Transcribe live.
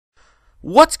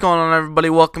What's going on,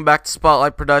 everybody? Welcome back to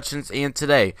Spotlight Productions, and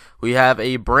today we have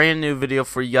a brand new video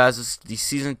for you guys. This is the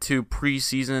Season 2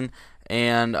 preseason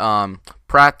and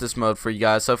practice mode for you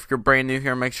guys. So if you're brand new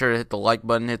here, make sure to hit the like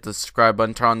button, hit the subscribe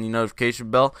button, turn on the notification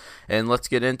bell, and let's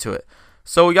get into it.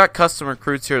 So we got custom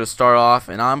recruits here to start off,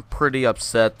 and I'm pretty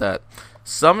upset that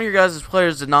some of your guys'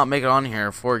 players did not make it on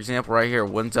here. For example, right here,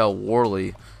 Wendell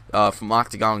Worley. From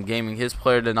Octagon Gaming. His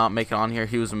player did not make it on here.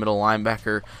 He was a middle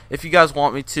linebacker. If you guys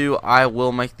want me to, I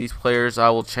will make these players. I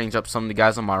will change up some of the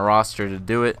guys on my roster to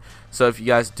do it. So if you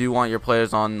guys do want your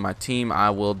players on my team, I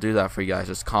will do that for you guys.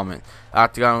 Just comment.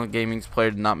 Octagon Gaming's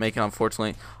player did not make it,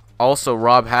 unfortunately. Also,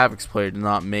 Rob Havoc's player did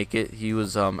not make it. He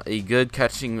was a good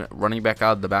catching running back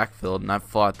out of the backfield, and I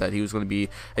thought that he was going to be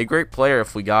a great player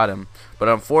if we got him. But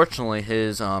unfortunately,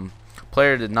 his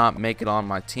player did not make it on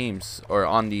my teams or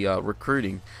on the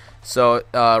recruiting. So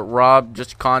Rob,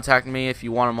 just contact me if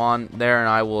you want him on there, and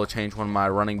I will change one of my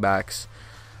running backs.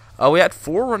 We had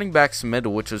 4 running backs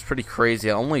submitted, which was pretty crazy.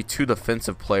 Only 2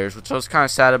 defensive players, which I was kind of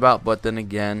sad about, but then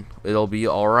again, it'll be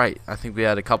alright. I think we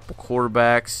had a couple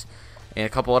quarterbacks and a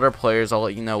couple other players. I'll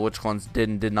let you know which ones did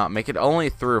and did not make it. Only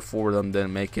 3 or 4 of them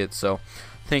didn't make it, so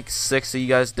I think 6 of you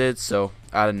guys did, so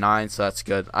out of 9, so that's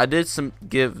good. I did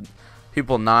give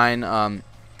people 9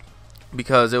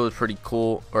 because it was pretty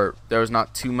cool, or there was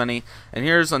not too many. And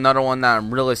here's another one that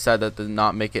I'm really sad that did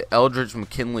not make it. Eldridge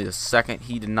McKinley II.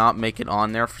 He did not make it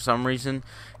on there for some reason.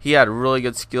 He had really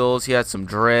good skills. He had some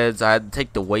dreads. I had to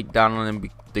take the weight down on him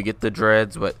to get the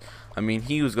dreads, but I mean,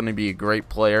 he was going to be a great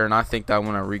player, and I think that I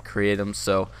want to recreate him.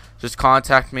 So just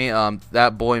contact me.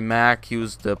 That boy Mac, he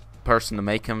was the person to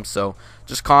make him, so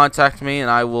just contact me and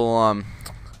I will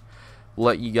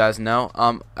let you guys know.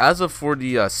 As of for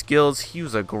the skills, he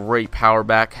was a great power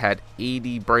back, had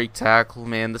 80 break tackle.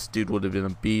 Man, this dude would have been a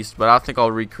beast, but I think I'll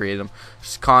recreate him.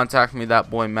 Just contact me, that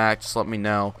boy Mac. Just let me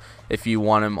know if you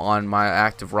want him on my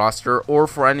active roster or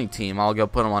for any team. I'll go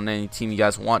put him on any team you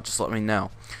guys want. Just let me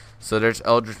know. So there's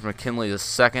Eldridge McKinley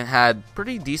II. Had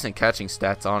pretty decent catching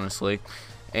stats, honestly,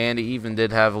 and he even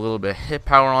did have a little bit of hit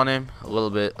power on him, a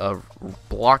little bit of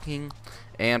blocking,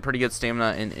 and pretty good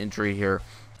stamina and injury here.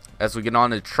 As we get on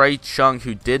to Trey Chung,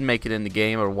 who did make it in the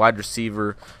game, a wide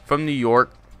receiver from New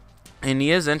York, and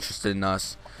he is interested in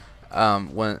us.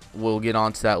 When we'll get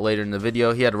on to that later in the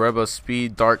video. He had robo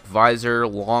speed, dark visor,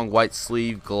 long white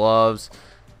sleeve gloves,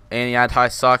 and he had high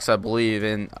socks, I believe.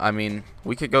 And I mean,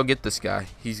 we could go get this guy.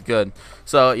 He's good.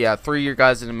 So yeah, 3 of your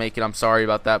guys didn't make it. I'm sorry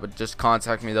about that, but just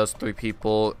contact me, those 3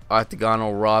 people: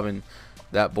 Octagonal, Rob, and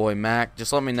that boy Mac.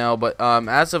 Just let me know. But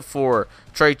as of for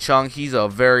Trey Chung, he's a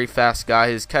very fast guy.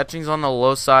 His catching's on the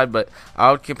low side, but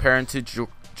I would compare him to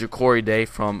Ja'Cory Day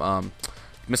from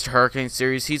Mr. Hurricane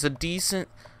series. He's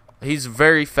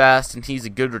very fast, and he's a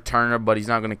good returner, but he's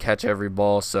not going to catch every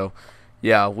ball. So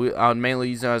yeah, I would mainly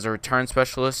use him as a return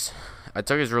specialist. I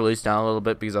took his release down a little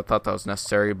bit because I thought that was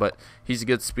necessary, but he's a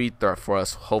good speed threat for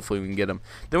us. Hopefully we can get him.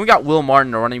 Then we got Will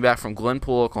Martin, the running back from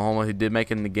Glenpool, Oklahoma, who did make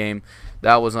it in the game.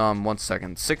 That was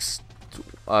 6'1",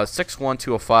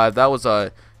 205. That was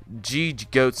a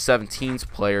Goat 17's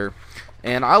player,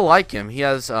 and I like him. He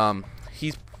has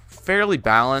he's fairly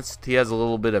balanced. He has a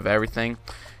little bit of everything.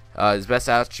 His best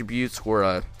attributes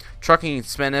were trucking and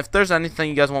spin. If there's anything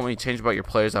you guys want me to change about your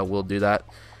players, I will do that.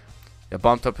 I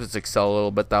bumped up his Excel a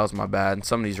little bit. That was my bad. And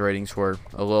some of these ratings were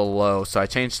a little low, so I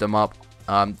changed them up.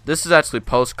 This is actually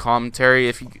post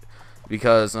commentary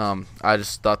because I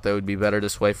just thought that would be better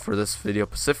this way for this video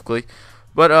specifically.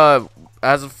 But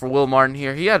as for Will Martin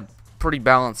here, he had pretty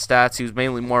balanced stats. He was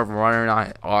mainly more of a runner,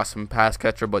 not awesome pass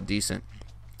catcher, but decent.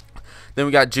 Then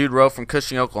we got Jude Rowe from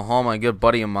Cushing, Oklahoma, a good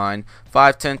buddy of mine.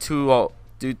 5'10",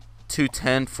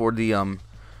 210 for the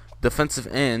defensive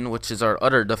end, which is our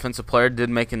other defensive player. Did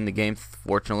make it in the game,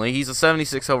 fortunately. He's a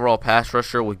 76 overall pass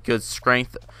rusher with good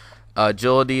strength,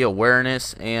 agility,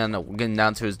 awareness, and we're getting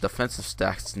down to his defensive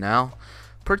stats now.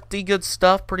 Pretty good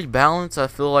stuff, pretty balanced. I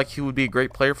feel like he would be a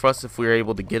great player for us if we were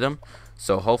able to get him.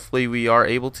 So hopefully we are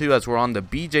able to, as we're on the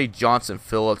B.J. Johnson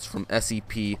Phillips from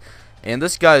SEP. And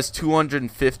this guy is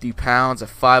 250 pounds at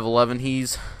 5'11".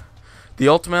 He's the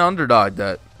ultimate underdog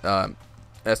that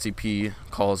SEP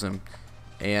calls him.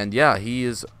 And yeah, he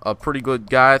is a pretty good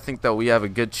guy. I think that we have a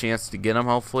good chance to get him,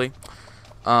 hopefully.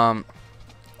 Feel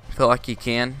like he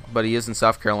can, but he is in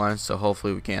South Carolina, so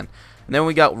hopefully we can. And then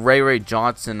we got Ray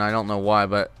Johnson. I don't know why,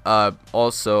 but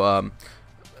also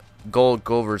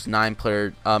Gulliver's 9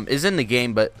 player is in the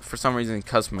game, but for some reason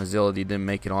custom agility didn't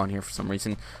make it on here for some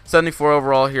reason. 74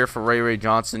 overall here for Ray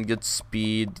Johnson. Good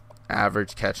speed,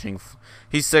 average catching.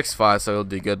 He's 6'5", so he'll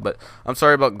do good. But I'm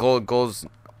sorry about Gulliver's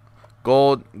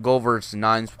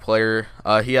 9's player.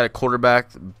 He had a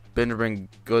quarterback Benjamin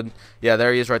Good. Yeah,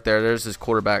 there he is right there. There's his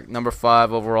quarterback. Number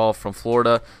 5 overall from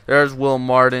Florida. There's Will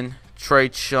Martin, Trey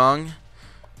Chung,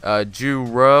 Drew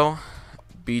Rowe,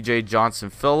 B.J. Johnson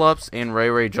Phillips, and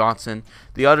Ray Johnson.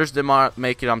 The others did not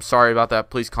make it. I'm sorry about that.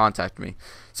 Please contact me.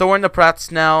 So we're in the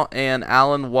practice now, and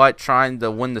Alan White trying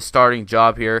to win the starting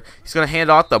job here. He's going to hand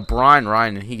off to Brian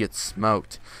Ryan, and he gets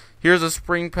smoked. Here's a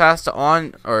spring pass to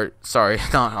not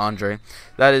Andre.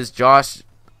 That is Josh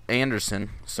Anderson.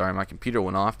 Sorry, my computer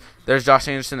went off. There's Josh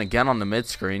Anderson again on the mid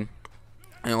screen.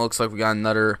 And it looks like we got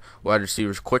another wide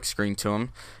receiver's quick screen to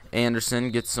him.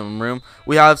 Anderson gets some room.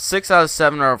 We have 6 out of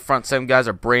 7 of our front 7 guys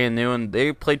are brand new, and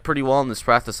they played pretty well in this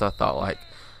practice, I thought like.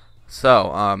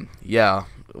 So, yeah,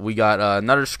 we got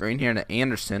another screen here to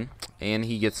Anderson, and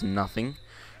he gets nothing.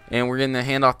 And we're getting the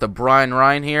handoff to Brian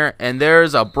Ryan here, and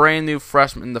there's a brand new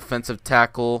freshman defensive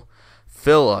tackle,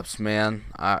 Phillips, man.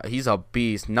 He's a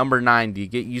beast. Number 90.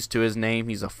 Get used to his name.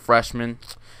 He's a freshman.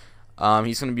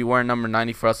 He's going to be wearing number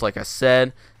 90 for us, like I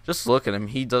said. Just look at him.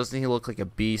 He look like a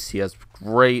beast. He has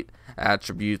great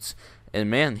attributes. And,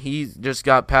 man, he just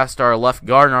got past our left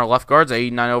guard, and our left guard's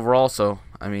 89 overall. So,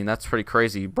 I mean, that's pretty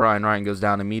crazy. Brian Ryan goes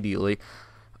down immediately.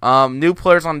 New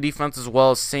players on defense as well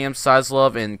as Sam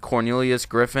Sizlove and Cornelius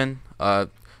Griffin.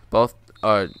 Both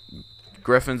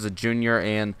Griffin's a junior,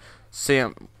 and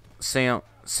Sam,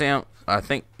 I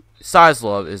think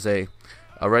Sizlove is a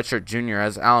redshirt junior,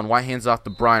 as Alan White hands off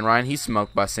to Brian Ryan. He's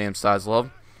smoked by Sam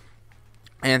Sizlove.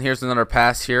 And here's another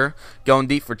pass here. Going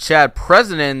deep for Chad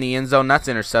President in the end zone. That's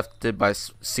intercepted by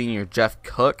senior Jeff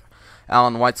Cook.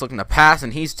 Alan White's looking to pass,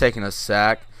 and he's taking a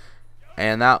sack.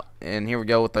 And here we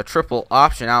go with the triple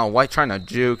option. Alan White trying to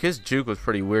juke. His juke was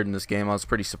pretty weird in this game. I was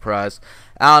pretty surprised.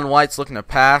 Alan White's looking to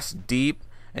pass deep,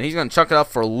 and he's going to chuck it up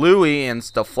for Louis, and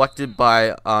it's deflected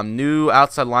by new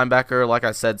outside linebacker, like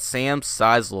I said, Sam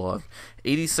Sizlove.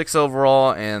 86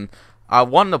 overall, and I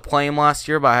wanted to play him last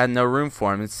year, but I had no room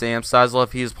for him. And Sam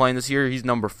Sizlove, he is playing this year. He's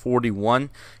number 41.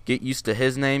 Get used to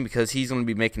his name because he's going to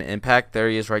be making an impact. There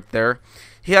he is right there.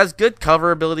 He has good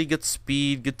cover ability, good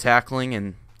speed, good tackling,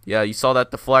 and yeah, you saw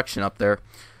that deflection up there.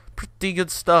 Pretty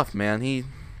good stuff, man. He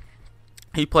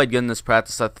played good in this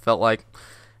practice, I felt like.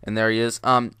 And there he is.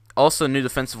 Also, new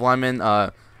defensive lineman.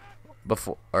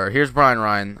 Here's Brian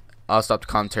Ryan. I'll stop the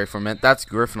commentary for a minute. That's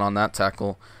Griffin on that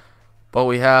tackle. But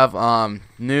we have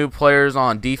new players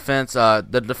on defense.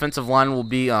 The defensive line will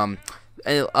be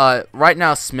right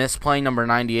now Smith's playing number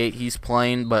 98. He's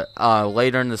playing, but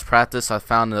later in this practice I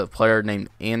found a player named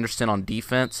Anderson on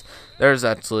defense. There's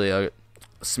actually a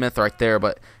Smith right there,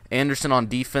 but Anderson on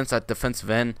defense at defensive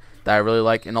end that I really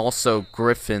like, and also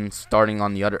Griffin starting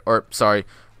on the other.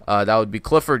 That would be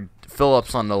Clifford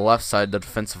Phillips on the left side, the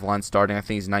defensive line starting. I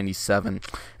think he's 97,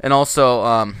 and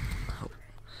also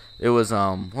it was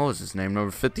what was his name?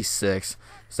 Number 56.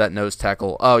 Is that nose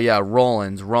tackle? Oh yeah,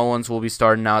 Rollins. Rollins will be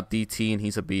starting out at DT, and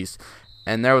he's a beast.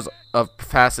 And there was a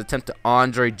pass attempt to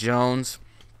Andre Jones,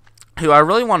 who I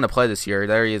really wanted to play this year.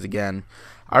 There he is again.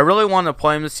 I really wanted to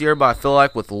play him this year, but I feel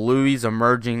like with Louis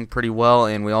emerging pretty well,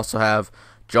 and we also have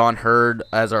John Hurd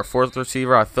as our 4th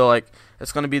receiver, I feel like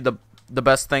it's going to be the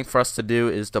best thing for us to do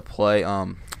is to play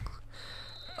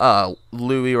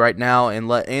Louis right now and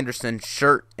let Anderson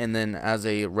shirt, and then as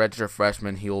a redshirt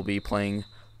freshman, he will be playing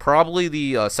probably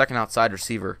the second outside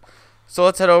receiver. So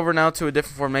let's head over now to a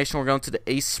different formation. We're going to the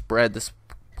ace spread. This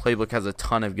playbook has a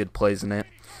ton of good plays in it.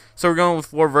 So we're going with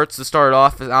 4 verts to start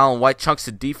off as Alan White chunks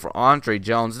it deep for Andre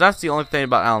Jones. That's the only thing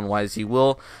about Alan White is he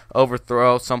will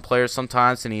overthrow some players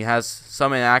sometimes, and he has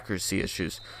some inaccuracy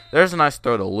issues. There's a nice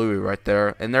throw to Louis right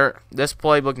there. And this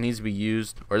playbook needs to be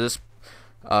used, or this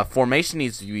formation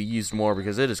needs to be used more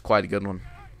because it is quite a good one.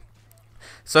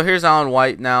 So here's Alan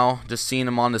White now, just seeing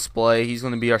him on display. He's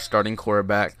going to be our starting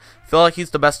quarterback. I feel like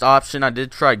he's the best option. I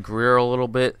did try Greer a little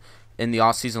bit in the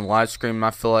offseason live stream, and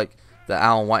I feel like that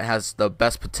Alan White has the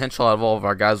best potential out of all of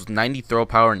our guys with 90 throw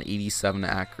power and 87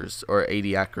 accuracy, or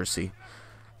 80 accuracy.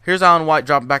 Here's Alan White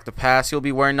dropping back to pass. He'll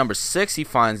be wearing number 6. He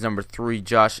finds number 3,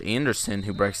 Josh Anderson,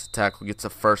 who breaks the tackle, gets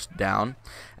a first down.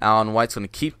 Alan White's going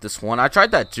to keep this one. I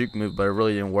tried that juke move, but it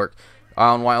really didn't work.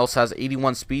 Alan White also has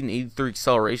 81 speed and 83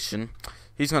 acceleration.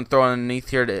 He's going to throw it underneath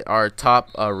here to our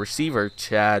top receiver,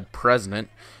 Chad President.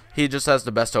 He just has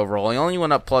the best overall. He only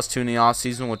went up +2 in the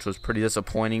offseason, which was pretty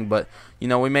disappointing, but, you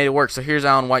know, we made it work. So here's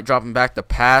Alan White dropping back the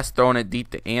pass, throwing it deep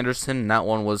to Anderson, and that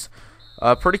one was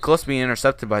pretty close to being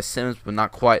intercepted by Simmons, but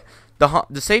not quite.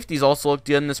 The safeties also looked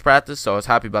good in this practice, so I was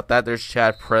happy about that. There's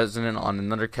Chad President on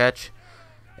another catch,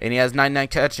 and he has 99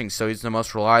 catching, so he's the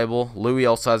most reliable. Louis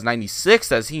also has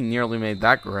 96, as he nearly made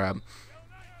that grab.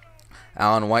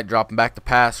 Alan White dropping back the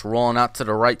pass, rolling out to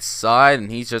the right side,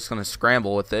 and he's just going to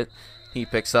scramble with it. He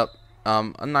picks up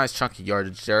a nice chunky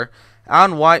yardage there.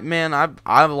 Allen White, man,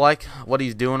 I like what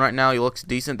he's doing right now. He looks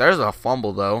decent. There's a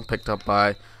fumble, though, picked up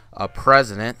by a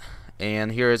President.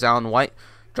 And here is Allen White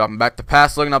dropping back to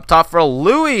pass, looking up top for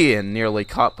Louis, and nearly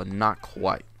caught, but not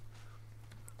quite.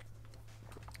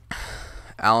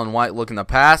 Allen White looking to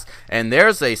pass, and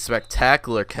there's a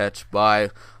spectacular catch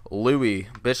by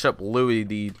Bishop Louis,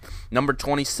 the number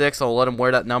 26. I'll let him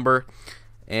wear that number.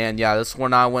 And yeah, this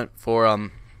one I went for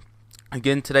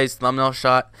again today's thumbnail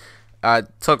shot. It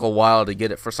took a while to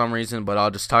get it for some reason, but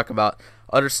I'll just talk about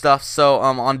other stuff. So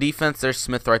on defense, there's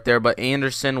Smith right there, but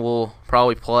Anderson will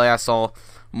probably play. I saw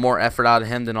more effort out of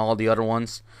him than all the other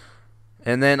ones.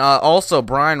 And then also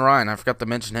Brian Ryan, I forgot to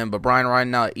mention him, but Brian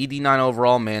Ryan now 89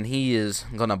 overall, man. He is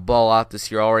gonna ball out this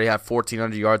year. Already have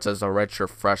 1,400 yards as a redshirt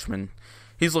freshman.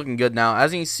 He's looking good now.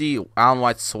 As you can see, Allen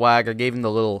White's swag. I gave him the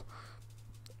little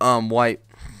white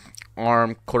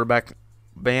arm quarterback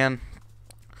band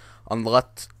on the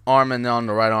left arm, and then on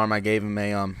the right arm I gave him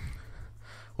a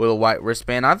little white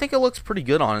wristband. I think it looks pretty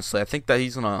good, honestly. I think that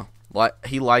he's gonna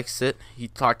he likes it. He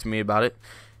talked to me about it.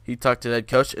 He talked to the head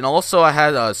coach. And also I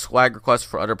had a swag request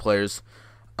for other players.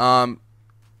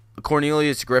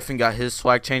 Cornelius Griffin got his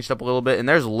swag changed up a little bit, and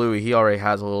there's Louis. He already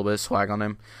has a little bit of swag on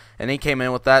him, and he came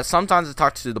in with that. Sometimes I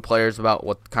talk to the players about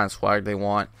what kind of swag they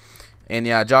want. And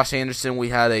yeah, Josh Anderson, we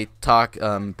had a talk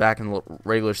back in the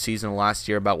regular season last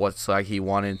year about what swag he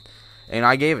wanted, and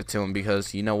I gave it to him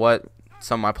because you know what?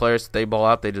 Some of my players, they ball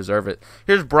out, they deserve it.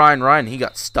 Here's Brian Ryan. He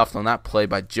got stuffed on that play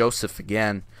by Joseph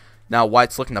again. Now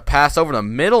White's looking to pass over the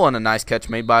middle, and a nice catch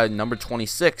made by number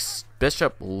 26,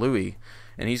 Bishop Louis,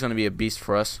 and he's going to be a beast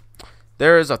for us.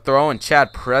 There is a throw, and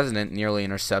Chad President nearly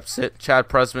intercepts it. Chad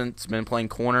President's been playing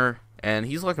corner, and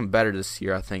he's looking better this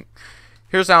year, I think.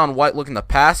 Here's Allen White looking to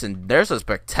pass, and there's a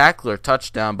spectacular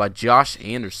touchdown by Josh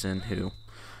Anderson, who,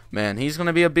 man, he's going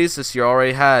to be a beast this year.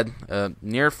 Already had a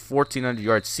near 1,400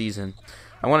 yard season.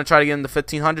 I want to try to get into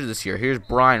 1,500 this year. Here's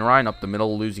Brian Ryan up the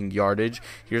middle, losing yardage.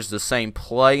 Here's the same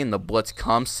play, and the blitz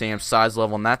comes. Sam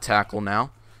Sizlove on that tackle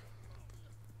now.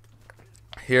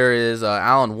 Here is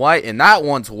Allen White, and that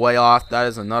one's way off. That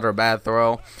is another bad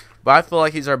throw. But I feel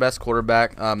like he's our best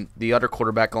quarterback. The other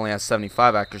quarterback only has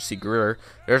 75 accuracy. Greer.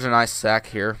 There's a nice sack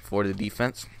here for the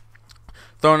defense.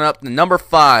 Throwing up the number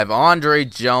 5, Andre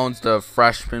Jones, the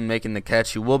freshman, making the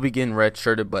catch. He will be getting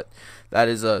redshirted, but that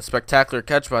is a spectacular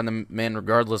catch by the man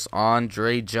regardless,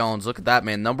 Andre Jones. Look at that,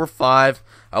 man. Number 5.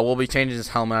 I will be changing his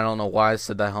helmet. I don't know why I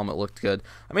said that helmet looked good.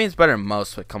 I mean, it's better than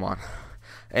most, but come on.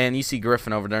 And you see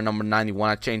Griffin over there, number 91.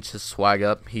 I changed his swag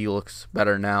up. He looks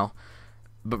better now.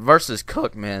 But versus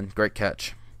Cook, man, great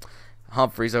catch.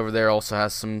 Humphreys over there also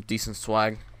has some decent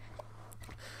swag.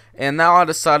 And now I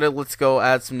decided let's go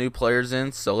add some new players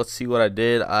in. So let's see what I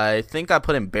did. I think I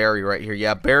put in Barry right here.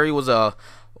 Yeah, Barry was a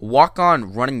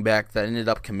walk-on running back that ended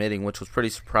up committing, which was pretty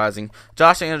surprising.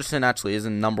 Josh Anderson actually is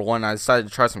in number 1. I decided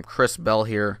to try some Chris Bell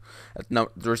here at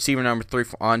the receiver number 3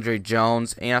 for Andre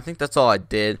Jones. And I think that's all I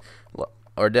did.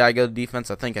 Or did I go to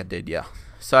defense? I think I did, yeah.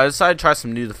 So I decided to try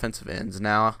some new defensive ends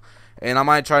now. And I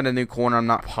might try a new corner. I'm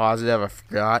not positive. I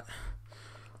forgot.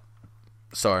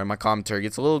 Sorry, my commentary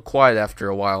gets a little quiet after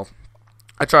a while.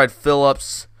 I tried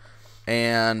Phillips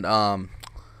and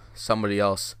somebody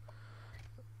else.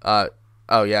 Oh,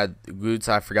 yeah, Goods.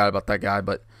 I forgot about that guy.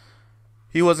 But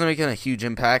he wasn't making a huge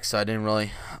impact, so I didn't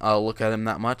really look at him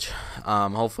that much.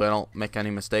 Hopefully I don't make any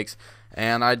mistakes.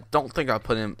 And I don't think I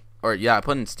put in... Or yeah, I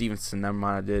put in Stevenson. Never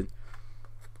mind, I did.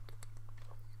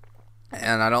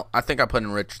 And I think I put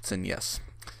in Richardson. Yes.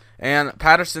 And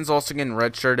Patterson's also getting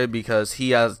redshirted because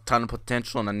he has a ton of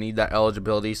potential, and I need that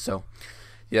eligibility. So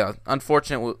yeah,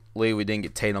 unfortunately we didn't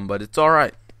get Tatum, but it's all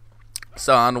right.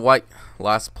 So on White,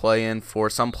 last play in for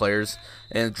some players,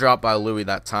 and dropped by Louis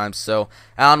that time. So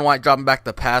Allen White dropping back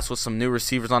the pass with some new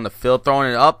receivers on the field,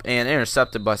 throwing it up and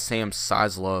intercepted by Sam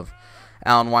Sizlove.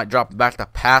 Allen White dropping back the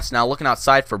pass. Now looking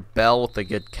outside for Bell with a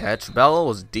good catch. Bell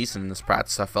was decent in this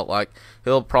practice, I felt like.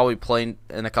 He'll probably play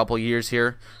in a couple years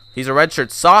here. He's a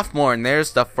redshirt sophomore, and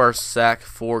there's the first sack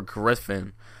for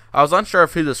Griffin. I was unsure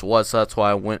of who this was, so that's why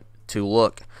I went to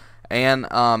look. And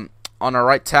on our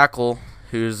right tackle,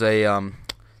 who's I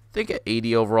think an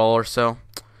 80 overall or so,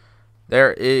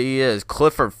 there he is,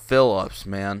 Clifford Phillips,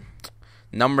 man.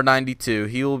 Number 92.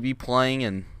 He will be playing,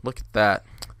 and look at that.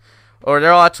 Or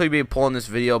they'll actually be pulling this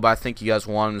video, but I think you guys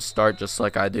want him to start just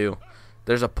like I do.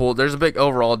 There's a big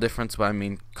overall difference, but I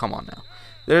mean, come on now.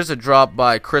 There's a drop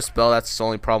by Chris Bell. That's the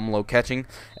only problem, low catching.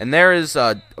 And there is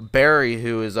Barry,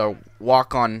 who is a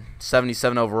walk-on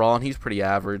 77 overall, and he's pretty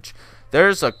average.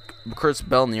 There's a Chris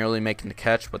Bell nearly making the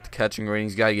catch, but the catching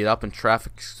rating's got to get up in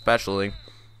traffic especially.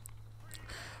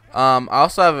 I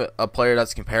also have a player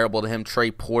that's comparable to him,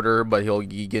 Trey Porter, but he'll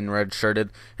be getting redshirted.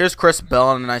 Here's Chris Bell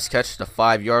on a nice catch to the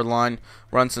 5-yard line.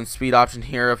 Run some speed option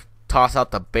here. Toss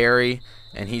out to Barry,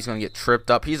 and he's going to get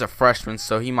tripped up. He's a freshman,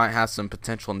 so he might have some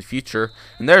potential in the future.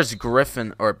 And there's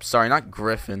Griffin, or sorry, not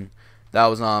Griffin. That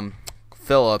was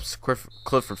Phillips,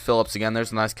 Clifford Phillips again.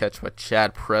 There's a nice catch by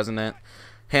Chad President.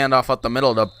 Handoff up the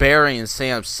middle to Barry, and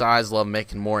Sam Sizlove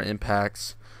making more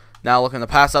impacts. Now looking to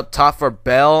pass up top for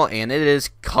Bell, and it is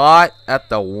caught at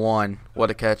the 1.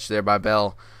 What a catch there by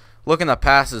Bell. Looking to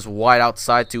pass is wide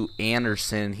outside to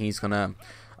Anderson. He's going to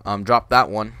drop that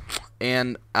one.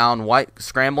 And Allen White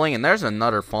scrambling, and there's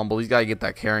another fumble. He's got to get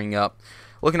that carrying up.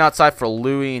 Looking outside for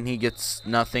Louis, and he gets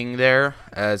nothing there,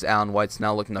 as Allen White's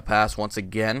now looking to pass once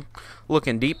again.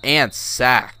 Looking deep, and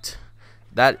sacked.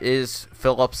 That is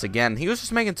Phillips again. He was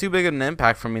just making too big of an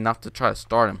impact for me not to try to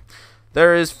start him.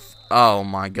 There is, oh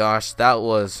my gosh, that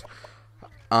was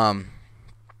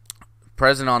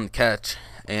President on the catch.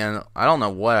 And I don't know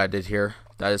what I did here.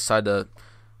 I decided to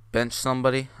bench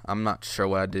somebody. I'm not sure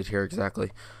what I did here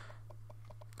exactly.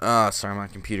 Sorry, my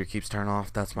computer keeps turning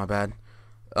off. That's my bad.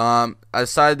 I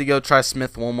decided to go try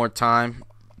Smith one more time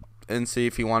and see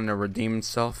if he wanted to redeem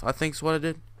himself. I think is what I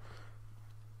did.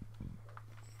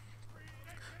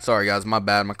 Sorry, guys. My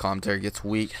bad. My commentary gets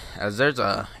weak. As there's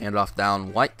a handoff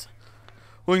down White.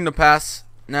 Looking to pass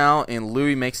now, and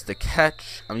Louis makes the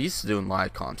catch. I'm used to doing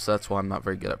live comps, so that's why I'm not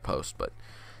very good at post. But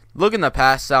looking to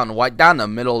pass out and White down the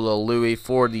middle to Louis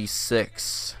for the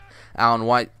 6. Allen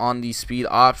White on the speed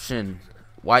option.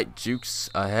 White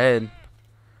jukes ahead.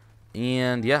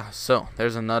 And yeah, so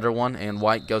there's another one, and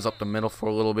White goes up the middle for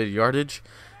a little bit of yardage.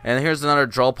 And here's another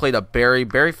draw play to Barry.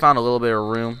 Barry found a little bit of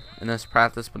room in this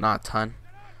practice, but not a ton.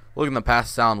 Looking to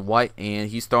pass down White, and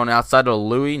he's throwing it outside to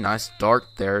Louis. Nice dart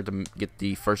there to get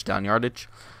the first down yardage.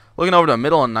 Looking over the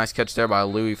middle, and nice catch there by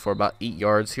Louis for about 8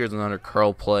 yards. Here's another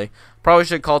curl play. Probably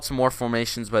should have called some more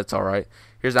formations, but it's all right.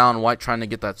 Here's Allen White trying to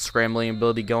get that scrambling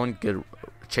ability going. Good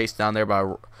chase down there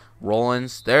by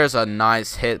Rollins. There's a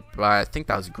nice hit by, I think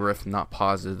that was Griffin, not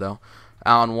positive though.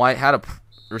 Allen White had a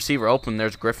receiver open.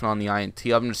 There's Griffin on the INT.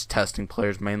 I'm just testing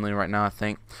players mainly right now, I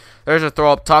think. There's a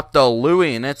throw up top to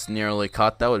Louis, and it's nearly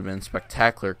caught. That would have been a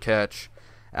spectacular catch.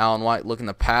 Allen White looking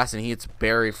to pass, and he hits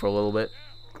Barry for a little bit.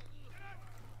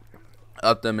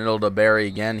 Up the middle to Barry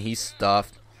again. He's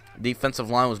stuffed. Defensive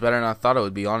line was better than I thought it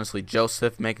would be, honestly.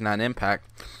 Joseph making that impact.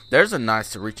 There's a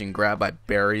nice reaching grab by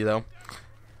Barry, though.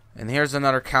 And here's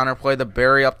another counter play to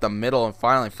Barry up the middle, and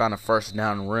finally found a first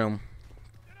down room.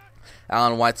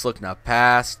 Allen White's looking to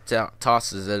pass,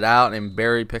 tosses it out, and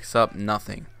Barry picks up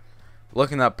nothing.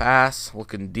 Looking to pass,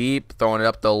 looking deep, throwing it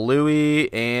up to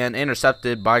Louis, and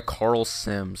intercepted by Carl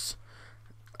Sims.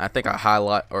 I think I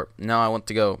I went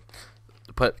to go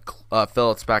put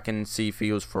Phillips back in and see if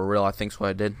he was for real. I think that's what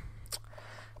I did.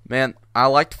 Man, I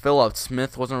liked Phillips.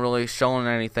 Smith wasn't really showing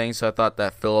anything, so I thought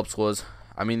that Phillips was.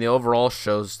 I mean, the overall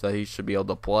shows that he should be able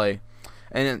to play.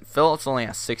 And Phillips only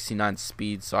has 69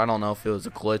 speed, so I don't know if it was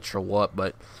a glitch or what,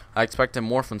 but I expected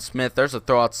more from Smith. There's a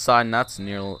throw outside, and that's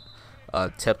near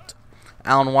tipped.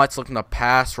 Allen White's looking to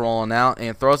pass, rolling out,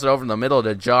 and throws it over in the middle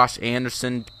to Josh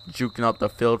Anderson, juking up the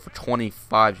field for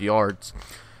 25 yards.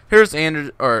 Here's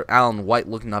Allen White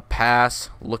looking to pass,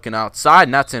 looking outside,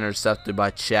 and that's intercepted by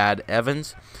Chad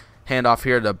Evans. Handoff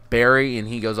here to Barry, and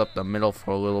he goes up the middle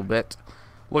for a little bit.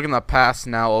 Looking to pass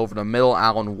now over the middle,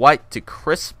 Allen White to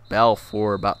Chris Bell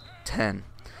for about 10.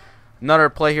 Another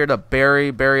play here to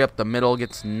Barry. Barry up the middle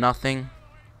gets nothing.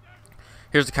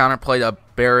 Here's the counter play to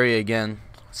Barry again.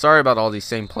 Sorry about all these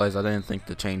same plays. I didn't think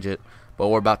to change it, but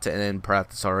we're about to end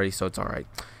practice already, so it's all right.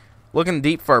 Looking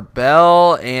deep for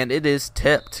Bell, and it is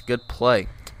tipped. Good play.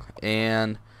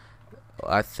 And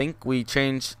I think we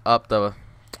changed up the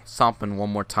something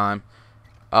one more time.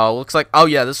 Looks like, oh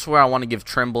yeah, this is where I want to give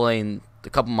Tremblay and a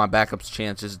couple of my backups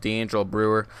chances. D'Angelo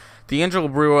Brewer. D'Angelo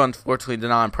Brewer unfortunately did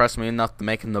not impress me enough to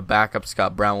make him the backup.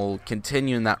 Scott Brown will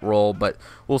continue in that role, but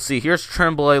we'll see. Here's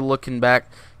Tremblay looking back.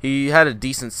 He had a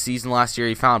decent season last year.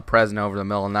 He found President over the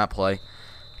middle in that play.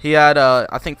 He had,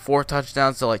 I think, 4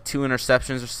 touchdowns to like 2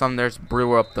 interceptions or something. There's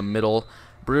Brewer up the middle.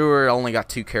 Brewer only got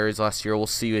 2 carries last year. We'll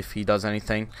see if he does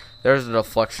anything. There's a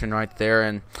deflection right there.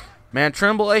 And, man,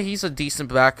 Tremblay, he's a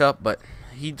decent backup, but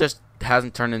he just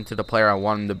hasn't turned into the player I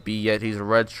want him to be yet. He's a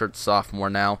redshirt sophomore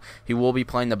now. He will be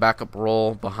playing the backup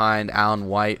role behind Allen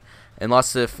White.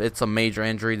 Unless if it's a major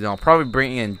injury, then I'll probably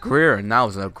bring in Greer, and that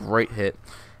was a great hit.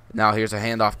 Now here's a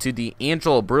handoff to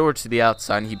D'Angelo Brewer to the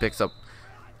outside, and he picks up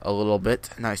a little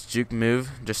bit. Nice juke move.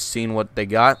 Just seeing what they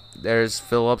got. There's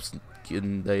Phillips.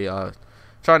 They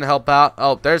trying to help out.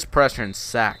 Oh, there's pressure and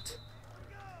sacked.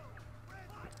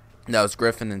 That was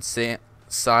Griffin and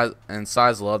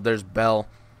size love. There's Bell.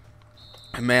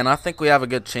 Man, I think we have a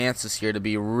good chance this year to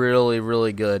be really,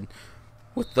 really good.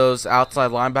 With those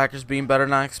outside linebackers being better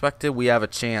than I expected, we have a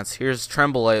chance. Here's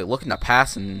Tremblay looking to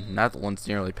pass, and that one's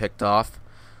nearly picked off.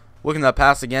 Looking to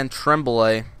pass again,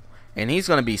 Tremblay, and he's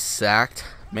going to be sacked.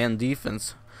 Man,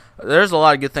 defense. There's a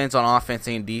lot of good things on offense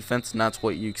and defense, and that's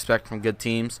what you expect from good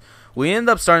teams. We ended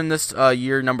up starting this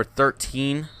year number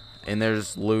 13, and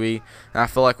there's Louis. And I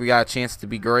feel like we got a chance to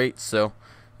be great. So,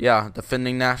 yeah,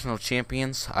 defending national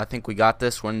champions. I think we got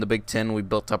this. We're in the Big Ten. We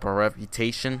built up our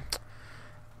reputation.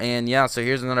 And, yeah, so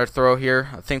here's another throw here.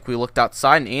 I think we looked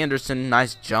outside, and Anderson,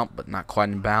 nice jump, but not quite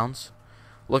in bounds.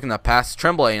 Looking to pass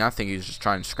Tremblay, and I think he was just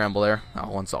trying to scramble there. That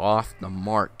one's off the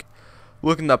mark.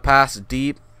 Looking to pass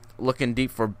deep. Looking deep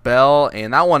for Bell,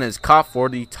 and that one is caught for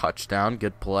the touchdown.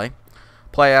 Good play.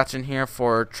 Play action here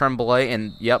for Tremblay,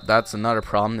 and yep, that's another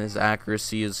problem. His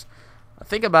accuracy is, I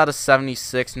think, about a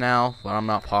 76 now, but I'm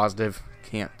not positive.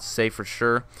 Can't say for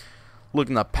sure.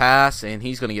 Looking to pass, and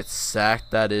he's going to get sacked.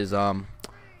 That is, I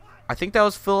think that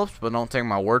was Phillips, but don't take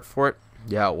my word for it.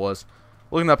 Yeah, it was.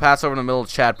 Looking to pass over in the middle of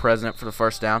Chad President for the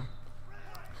first down.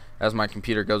 As my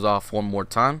computer goes off one more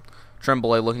time.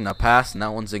 Tremblay looking to pass, and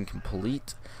that one's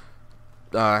incomplete.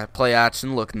 Play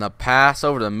action, looking to pass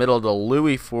over the middle to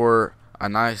Louis for a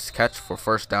nice catch for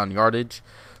first down yardage.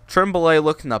 Tremblay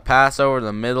looking to pass over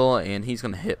the middle, and he's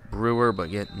going to hit Brewer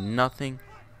but get nothing.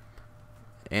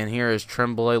 And here is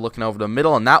Tremblay looking over the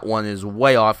middle, and that one is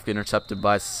way off, intercepted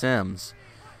by Sims.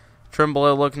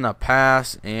 Tremblay looking to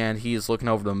pass, and he's looking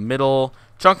over the middle,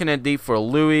 chunking it deep for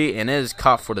Louis, and it is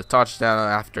caught for the touchdown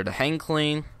after the hang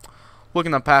clean.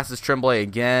 Looking to pass is Tremblay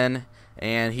again,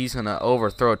 and he's going to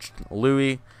overthrow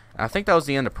Louis. I think that was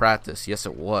the end of practice. Yes,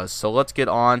 it was. So let's get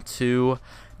on to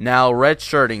now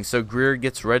redshirting. So Greer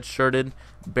gets redshirted.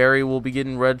 Barry will be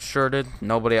getting redshirted.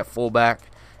 Nobody at fullback.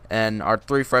 And our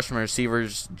three freshman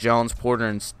receivers, Jones, Porter,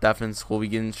 and Steffens, will be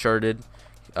getting shirted.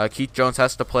 Keith Jones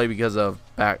has to play because of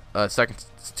second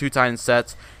two tight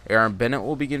sets. Aaron Bennett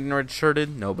will be getting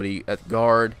redshirted. Nobody at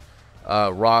guard.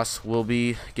 Ross will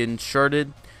be getting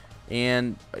shirted.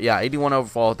 And, yeah, 81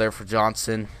 overall there for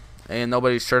Johnson. And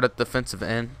nobody's shirt at defensive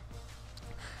end.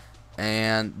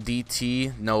 And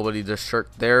DT, nobody to shirt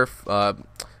there.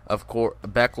 Of course,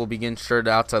 Beck will be getting shirted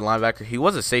outside linebacker. He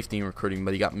was a safety in recruiting,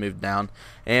 but he got moved down.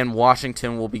 And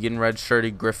Washington will be getting red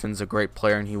shirted. Griffin's a great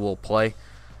player, and he will play.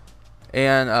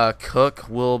 And Cook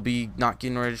will be not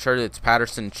getting red shirted. It's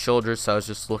Patterson and Childress. So I was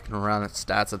just looking around at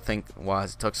stats. I think why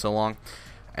it took so long.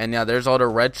 And yeah, there's all the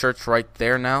red shirts right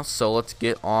there now. So let's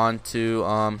get on to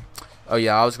oh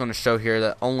yeah, I was going to show here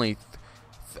that only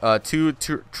two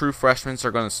true freshmen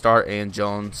are going to start, and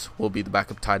Jones will be the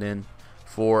backup tight end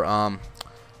for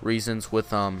reasons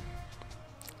with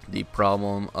the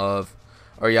problem of,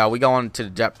 or yeah, we go on to the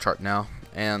depth chart now,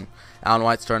 and Alan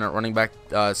White's starting at running back.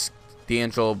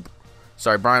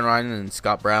 Brian Ryan and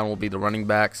Scott Brown will be the running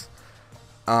backs.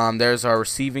 There's our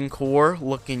receiving core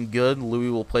looking good. Louis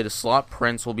will play the slot.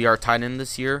 Prince will be our tight end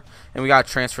this year. And we got a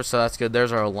transfer, so that's good.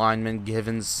 There's our lineman,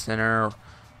 Givens, center.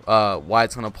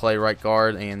 White's going to play right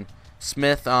guard. And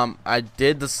Smith, I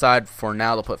did decide for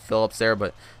now to put Phillips there,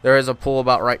 but there is a pool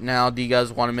about right now. Do you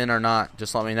guys want him in or not?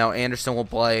 Just let me know. Anderson will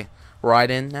play right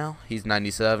in now. He's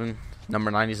 97,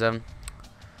 number 97.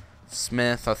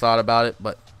 Smith, I thought about it,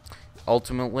 but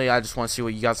ultimately I just want to see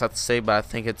what you guys have to say, but I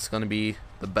think it's going to be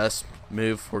the best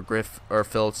move for Griff or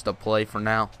Phillips to play for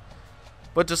now.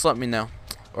 But just let me know.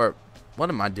 Or what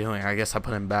am I doing? I guess I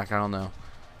put him back. I don't know.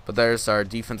 But there's our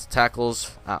defensive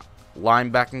tackles.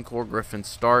 Linebacking core. Griffin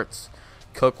starts.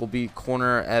 Cook will be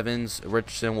corner. Evans.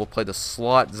 Richardson will play the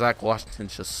slot. Zach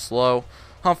Washington's just slow.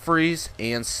 Humphreys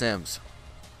and Sims.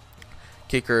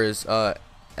 Kicker is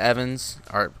Evans,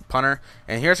 our punter.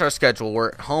 And here's our schedule. We're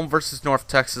at home versus North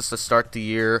Texas to start the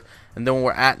year, and then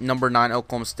we're at number 9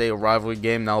 Oklahoma State, a rivalry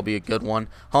game. That'll be a good one.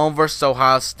 Home versus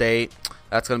Ohio State.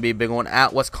 That's going to be a big one.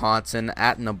 At Wisconsin,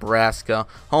 at Nebraska.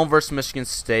 Home versus Michigan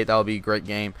State. That'll be a great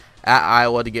game. At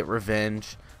Iowa to get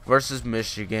revenge versus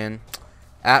Michigan.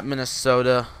 At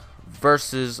Minnesota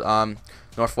versus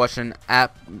Northwestern.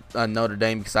 At Notre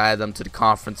Dame because I had them to the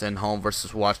conference, and home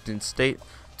versus Washington State.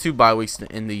 2 bye weeks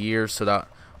in the year, so that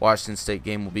Washington State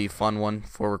game will be a fun one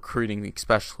for recruiting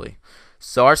especially.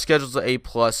 So our schedule's an A+.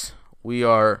 We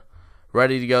are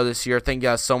ready to go this year. Thank you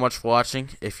guys so much for watching.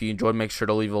 If you enjoyed, make sure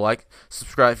to leave a like.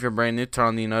 Subscribe if you're brand new. Turn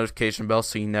on the notification bell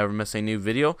so you never miss a new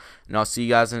video. And I'll see you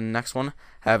guys in the next one.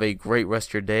 Have a great rest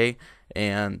of your day.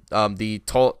 And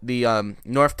the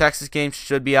North Texas game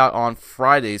should be out on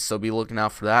Friday, so be looking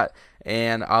out for that.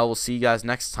 And I will see you guys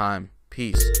next time.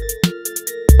 Peace.